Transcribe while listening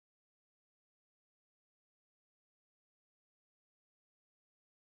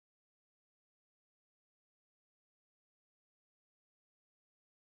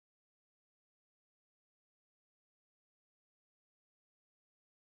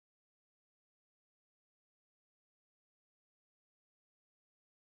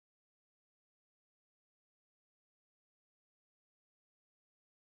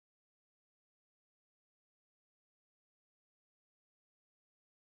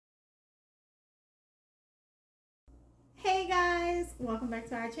Hey guys, welcome back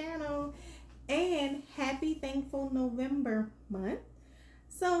to our channel and happy Thankful November month.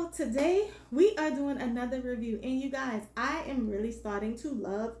 So today we are doing another review, and you guys, I am really starting to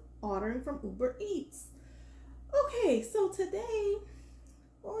love ordering from Uber Eats. Okay, so today,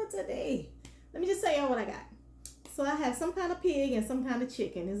 let me just tell y'all what I got. So I have some kind of pig and some kind of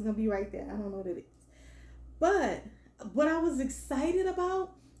chicken. It's gonna be right there. I don't know what it is. But what I was excited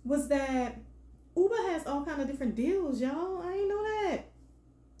about was that Uber has all kind of different deals, y'all. I didn't know that.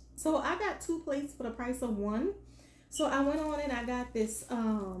 So I got 2 plates for the price of 1. So I went on and I got this,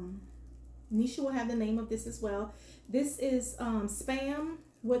 Nisha will have the name of this as well. This is Spam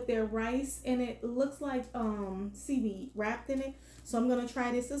with their rice, and it looks like seaweed wrapped in it. So I'm going to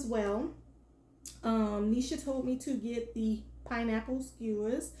try this as well. Nisha told me to get the pineapple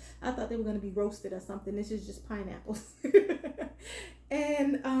skewers. I thought they were going to be roasted or something. This is just pineapples.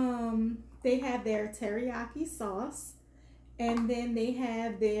 And they have their teriyaki sauce, and then they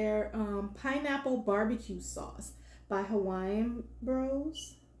have their pineapple barbecue sauce by Hawaiian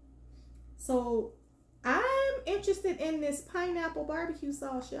Bros. So I'm interested in this pineapple barbecue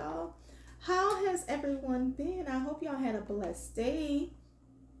sauce, y'all. How has everyone been? I hope y'all had a blessed day.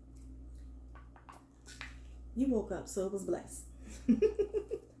 You woke up, so it was blessed.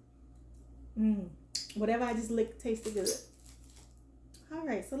 Whatever I just licked tasted good. All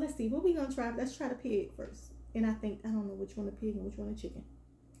right, so let's see. What we gonna try? Let's try the pig first. And I don't know which one the pig and which one the chicken.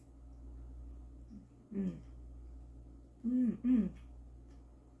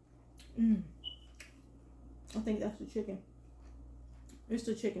 I think that's the chicken. It's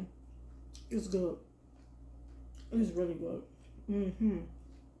the chicken. It's good. It's really good.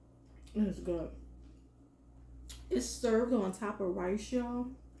 It's good. It's served on top of rice, y'all.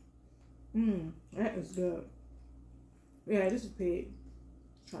 That is good. Yeah, this is pig.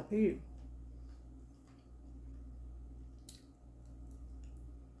 Try pig.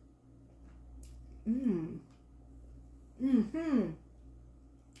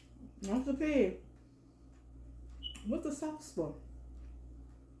 That's the pig. What's the sauce for?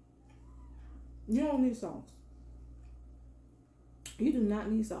 You don't need sauce. You do not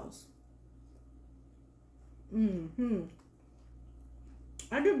need sauce.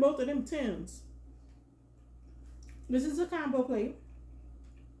 I give both of them 10s. This is a combo plate.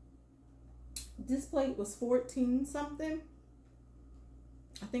 This plate was 14 something.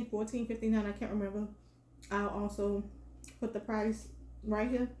 I think 14.59. I can't remember. I'll also put the price right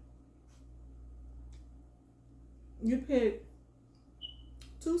here. You pick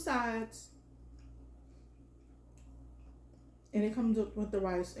 2 sides, and it comes up with the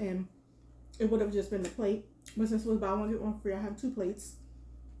rice, and it would have just been the plate. But since it was buy 1 get 1 free, I have 2 plates.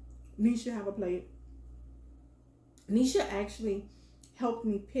 Nisha have a plate. Nisha actually helped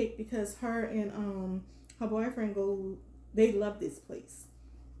me pick because her and her boyfriend they love this place.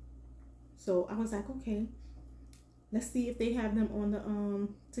 So I was like, okay, let's see if they have them on the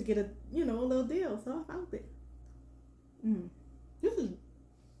to get a a little deal. So I found it. This is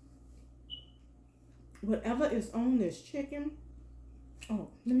whatever is on this chicken. Oh,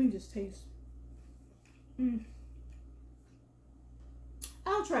 let me just taste.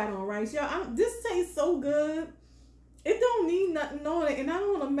 I'll try it on rice, y'all. This tastes so good. It don't need nothing on it, and I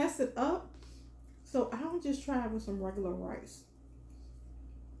don't want to mess it up. So I'll just try it with some regular rice.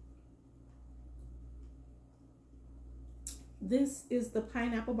 This is the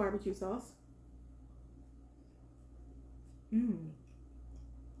pineapple barbecue sauce.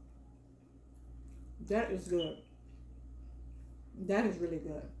 That is good. That is really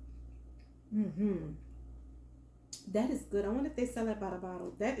good. That is good. I wonder if they sell it by the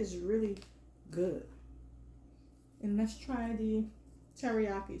bottle. That is really good. And let's try the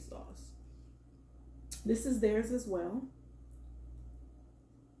teriyaki sauce. This is theirs as well.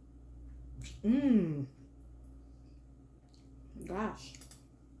 Gosh.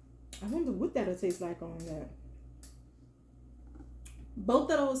 I wonder what that'll taste like on that. Both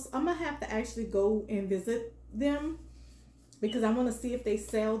of those, I'm going to have to actually go and visit them because I want to see if they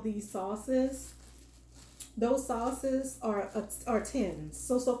sell these sauces. Those sauces are 10s.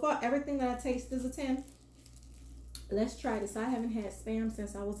 So far, everything that I taste is a 10. Let's try this. I haven't had Spam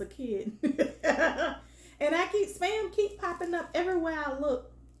since I was a kid. And Spam keep popping up everywhere I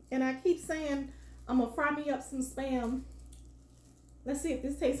look. And I keep saying, I'm going to fry me up some Spam. Let's see if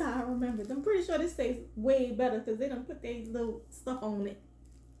this tastes how I remember it. I'm pretty sure this tastes way better because they don't put their little stuff on it.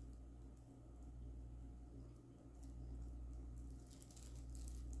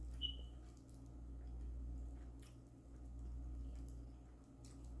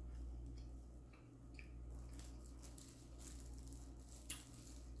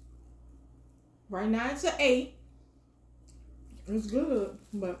 Right now it's an 8. It's good,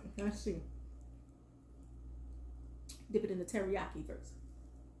 but let's see. Dip it in the teriyaki first.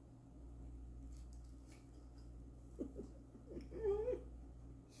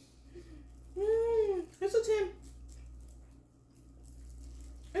 It's a 10.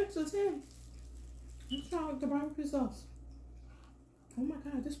 It's a 10. Let's try the barbecue sauce. Oh my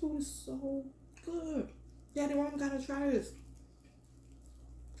god, this food is so good. Daddy, Mom gotta try this.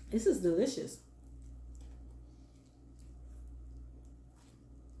 This is delicious.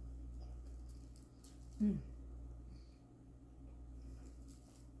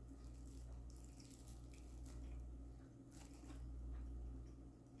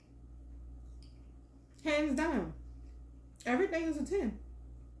 Hands down. Everything is a 10.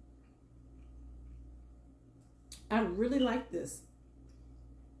 I really like this.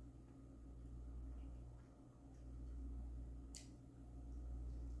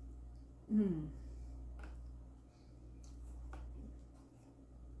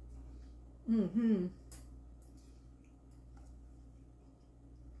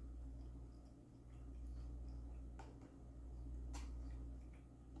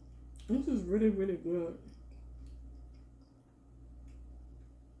 This is really, really good.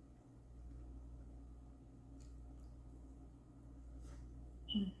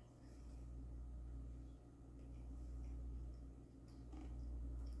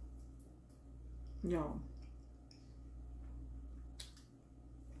 Y'all.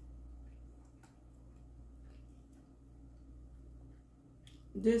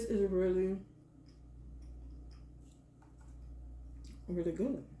 This is really, really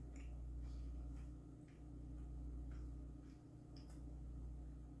good.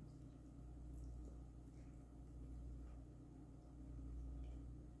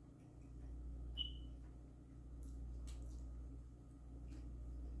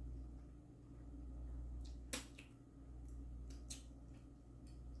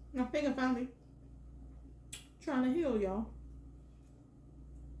 My finger finally trying to heal, y'all.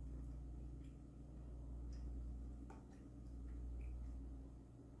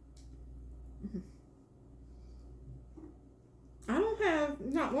 I don't have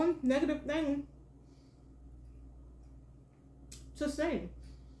not one negative thing to say,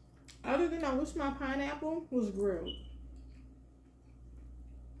 other than I wish my pineapple was grilled.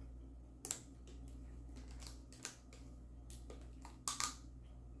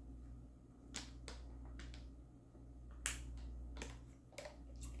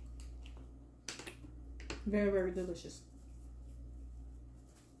 Very, very delicious.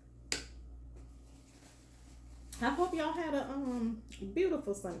 I hope y'all had a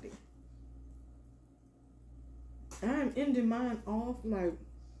beautiful Sunday. I'm ending mine off like,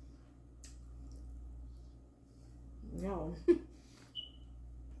 y'all.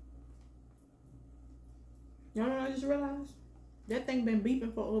 Y'all know what I just realized? That thing been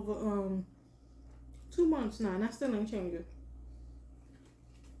beeping for over 2 months now, and I still ain't changed it.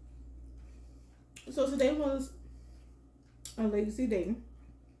 So today was a lazy day.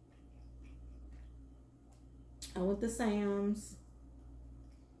 I went to Sam's.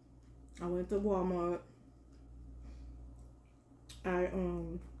 I went to Walmart. I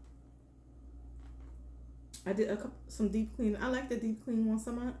did some deep cleaning. I like the deep clean once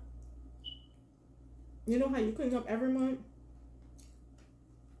a month. You know how you clean up every month?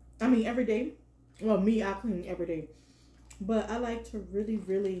 I mean every day. Well, me, I clean every day. But I like to really,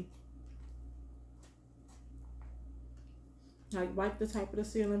 really like wipe the top of the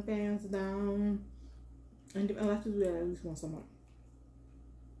ceiling fans down. And I like to do that at least once a month.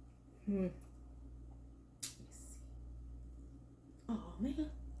 Oh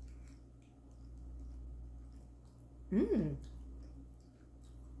man.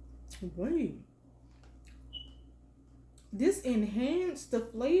 Wait. This enhanced the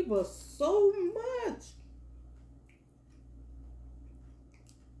flavor so much.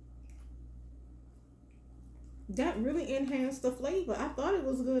 That really enhanced the flavor. I thought it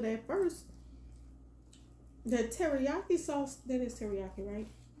was good at first. That teriyaki sauce, that is teriyaki, right?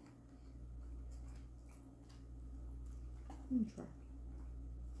 Let me try.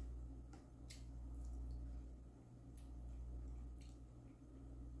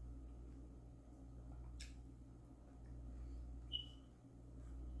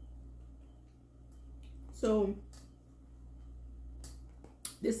 So,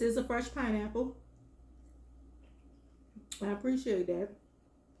 this is a fresh pineapple. I appreciate that.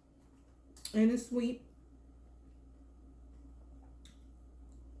 And it's sweet.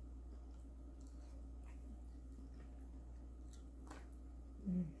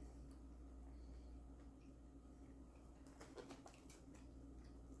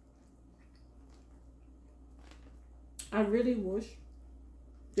 I really wish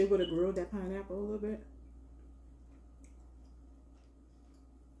they would have grilled that pineapple a little bit.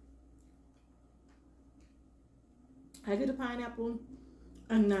 I get a pineapple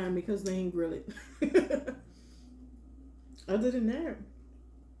a 9 because they ain't grill it. Other than that,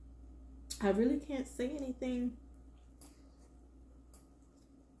 I really can't say anything.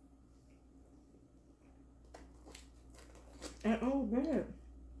 At all bad.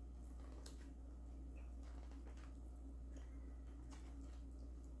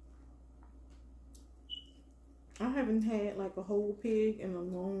 I haven't had like a whole pig in a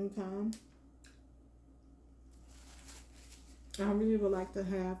long time. I really would like to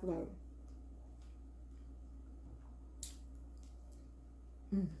have like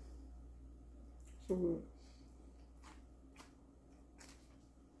so good.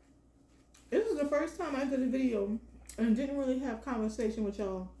 This is the first time I did a video and didn't really have conversation with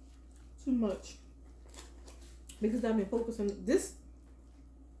y'all too much because I've been focusing. This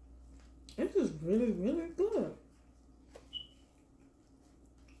is really, really good.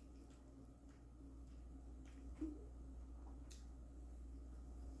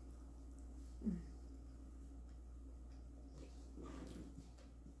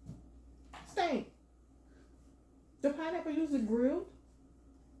 Same. The pineapple usually grilled.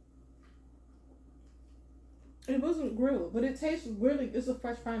 It wasn't grilled, but it tastes really, it's a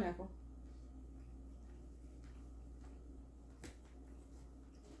fresh pineapple.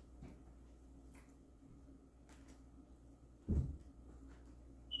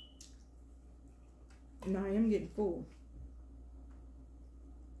 Now I am getting full.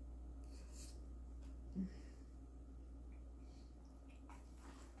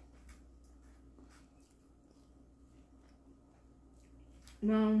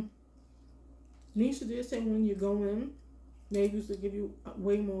 Now, Nisha did say when you go in, they used to give you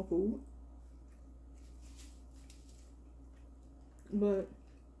way more food. But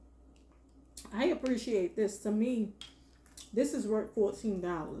I appreciate this. To me, this is worth $14.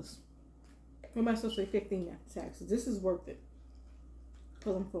 What am I supposed to say? 15 taxes. This is worth it.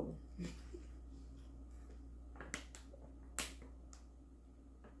 Because I'm full.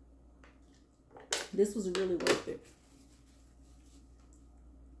 This was really worth it.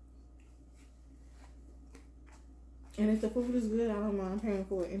 And if the food is good, I don't mind paying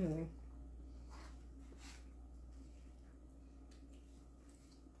for it anyway.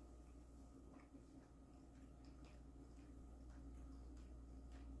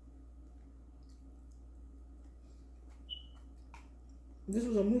 This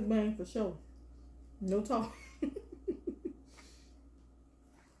was a mukbang for sure. No talk.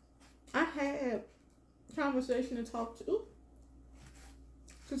 I had conversation to talk to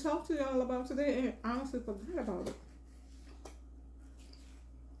y'all about today, and I honestly forgot about it.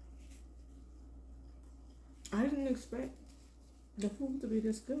 I didn't expect the food to be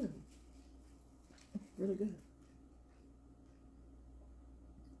this good. It's really good.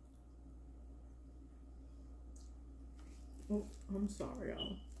 Oh, I'm sorry,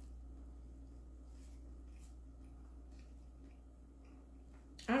 y'all.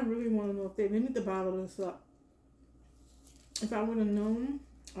 I really want to know if they need to bottle this up. If I would have known,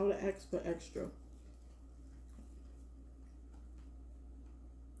 I would have asked for extra.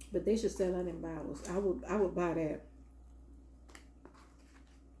 But they should sell that in bottles. I would buy that.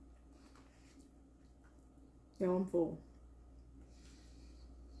 Yeah, I'm full.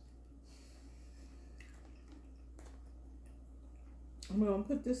 I'm gonna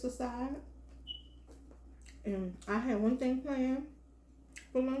put this aside. And I have one thing planned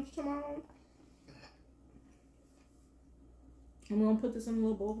for lunch tomorrow. I'm gonna put this in a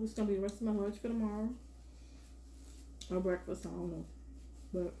little bowl. It's gonna be the rest of my lunch for tomorrow. Or breakfast, I don't know.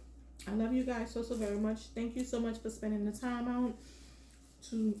 But I love you guys so very much. Thank you so much for spending the time out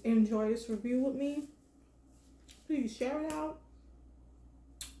to enjoy this review with me. Please share it out.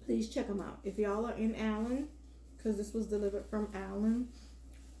 Please check them out. If y'all are in Allen, because this was delivered from Allen,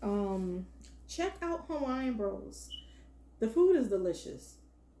 check out Hawaiian Bros. The food is delicious.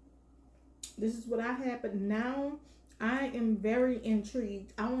 This is what I had, but now I am very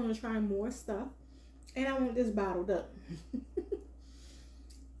intrigued. I want to try more stuff, and I want this bottled up.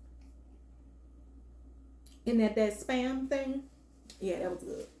 And that spam thing, yeah, that was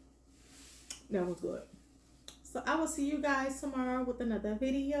good. That was good. So I will see you guys tomorrow with another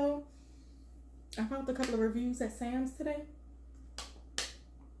video. I found a couple of reviews at Sam's today.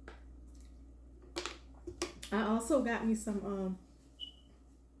 I also got me some,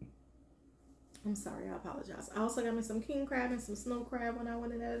 I'm sorry, I apologize. I also got me some king crab and some snow crab when I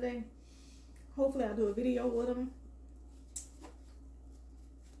went in the other day. Hopefully I'll do a video with them.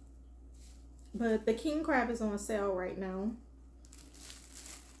 But the king crab is on sale right now.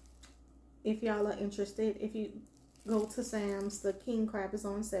 If y'all are interested, if you go to Sam's, the king crab is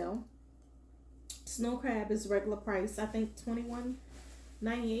on sale. Snow crab is regular price. I think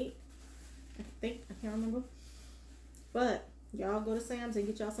 $21.98. I can't remember. But y'all go to Sam's and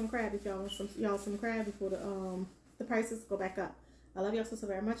get y'all some crab if y'all want some crab before the prices go back up. I love y'all so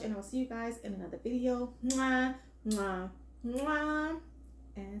very much, and I'll see you guys in another video. Mwah, mwah, mwah.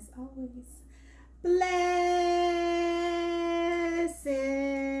 As always, bless.